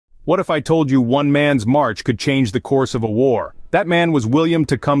What if I told you one man's march could change the course of a war? That man was William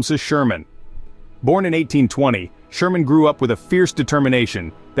Tecumseh Sherman. Born in 1820, Sherman grew up with a fierce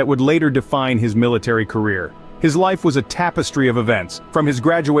determination that would later define his military career. His life was a tapestry of events, from his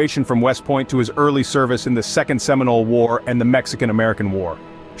graduation from West Point to his early service in the Second Seminole War and the Mexican-American War.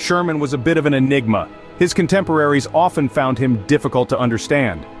 Sherman was a bit of an enigma. His contemporaries often found him difficult to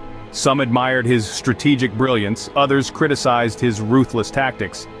understand. Some admired his strategic brilliance, others criticized his ruthless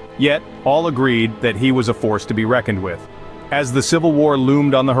tactics. Yet, all agreed that he was a force to be reckoned with. As the Civil War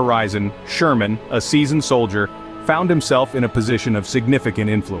loomed on the horizon, Sherman, a seasoned soldier, found himself in a position of significant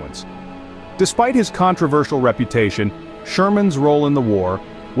influence. Despite his controversial reputation, Sherman's role in the war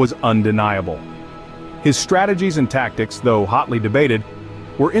was undeniable. His strategies and tactics, though hotly debated,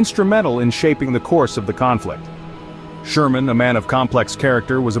 were instrumental in shaping the course of the conflict. Sherman, a man of complex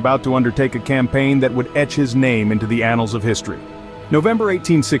character, was about to undertake a campaign that would etch his name into the annals of history. November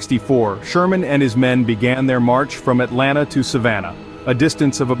 1864, Sherman and his men began their march from Atlanta to Savannah, a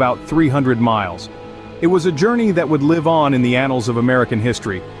distance of about 300 miles. It was a journey that would live on in the annals of American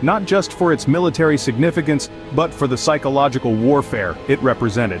history, not just for its military significance, but for the psychological warfare it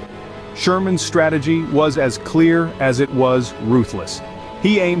represented. Sherman's strategy was as clear as it was ruthless.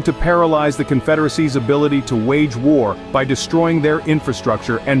 He aimed to paralyze the Confederacy's ability to wage war by destroying their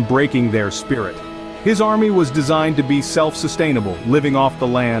infrastructure and breaking their spirit. His army was designed to be self-sustainable, living off the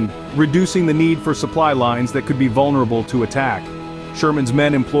land, reducing the need for supply lines that could be vulnerable to attack. Sherman's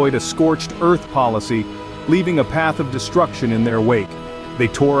men employed a scorched earth policy, leaving a path of destruction in their wake. They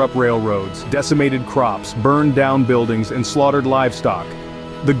tore up railroads, decimated crops, burned down buildings, and slaughtered livestock.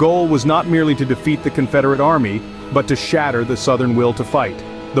 The goal was not merely to defeat the Confederate army, but to shatter the Southern will to fight.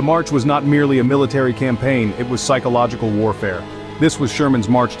 The march was not merely a military campaign, it was psychological warfare. This was Sherman's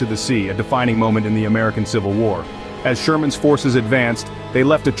march to the sea, a defining moment in the American Civil War. As Sherman's forces advanced, they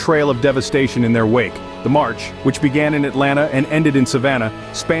left a trail of devastation in their wake. The march, which began in Atlanta and ended in Savannah,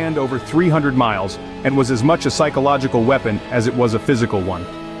 spanned over 300 miles, and was as much a psychological weapon as it was a physical one.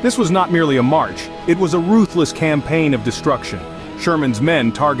 This was not merely a march, it was a ruthless campaign of destruction. Sherman's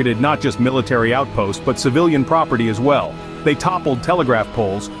men targeted not just military outposts but civilian property as well. They toppled telegraph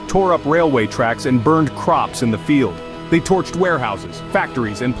poles, tore up railway tracks, and burned crops in the field. They torched warehouses,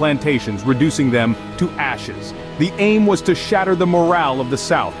 factories, and plantations, reducing them to ashes. The aim was to shatter the morale of the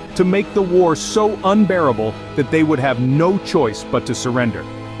South, to make the war so unbearable that they would have no choice but to surrender.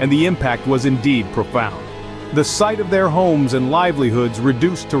 And the impact was indeed profound. The sight of their homes and livelihoods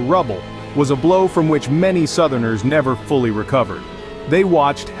reduced to rubble was a blow from which many Southerners never fully recovered. They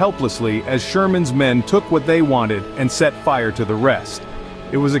watched helplessly as Sherman's men took what they wanted and set fire to the rest.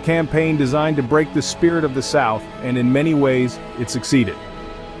 It was a campaign designed to break the spirit of the South, and in many ways, it succeeded.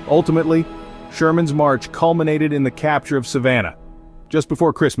 Ultimately, Sherman's march culminated in the capture of Savannah, just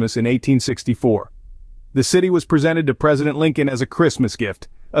before Christmas in 1864. The city was presented to President Lincoln as a Christmas gift,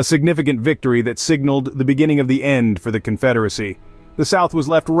 a significant victory that signaled the beginning of the end for the Confederacy. The South was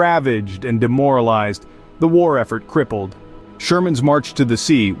left ravaged and demoralized, the war effort crippled. Sherman's march to the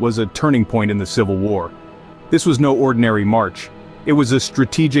sea was a turning point in the Civil War. This was no ordinary march. It was a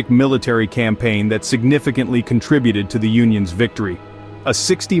strategic military campaign that significantly contributed to the Union's victory. A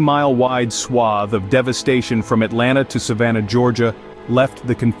 60-mile-wide swath of devastation from Atlanta to Savannah, Georgia, left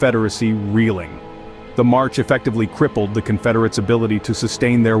the Confederacy reeling. The march effectively crippled the Confederates' ability to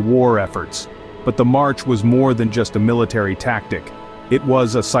sustain their war efforts. But the march was more than just a military tactic. It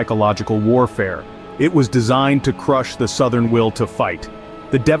was a psychological warfare. It was designed to crush the Southern will to fight.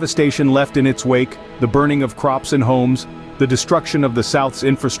 The devastation left in its wake, the burning of crops and homes, the destruction of the South's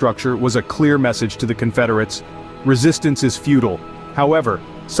infrastructure was a clear message to the Confederates. Resistance is futile. However,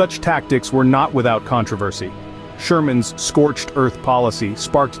 such tactics were not without controversy. Sherman's scorched earth policy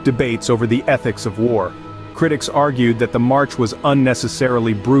sparked debates over the ethics of war. Critics argued that the march was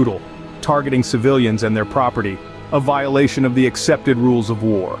unnecessarily brutal, targeting civilians and their property, a violation of the accepted rules of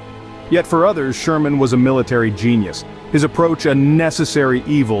war. Yet for others, Sherman was a military genius, his approach a necessary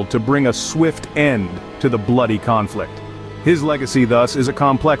evil to bring a swift end to the bloody conflict. His legacy, thus, is a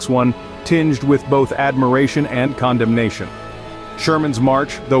complex one, tinged with both admiration and condemnation. Sherman's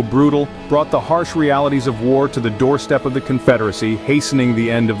march, though brutal, brought the harsh realities of war to the doorstep of the Confederacy, hastening the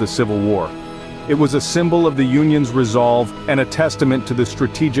end of the Civil War. It was a symbol of the Union's resolve and a testament to the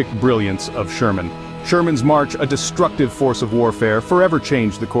strategic brilliance of Sherman. Sherman's march, a destructive force of warfare, forever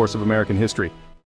changed the course of American history.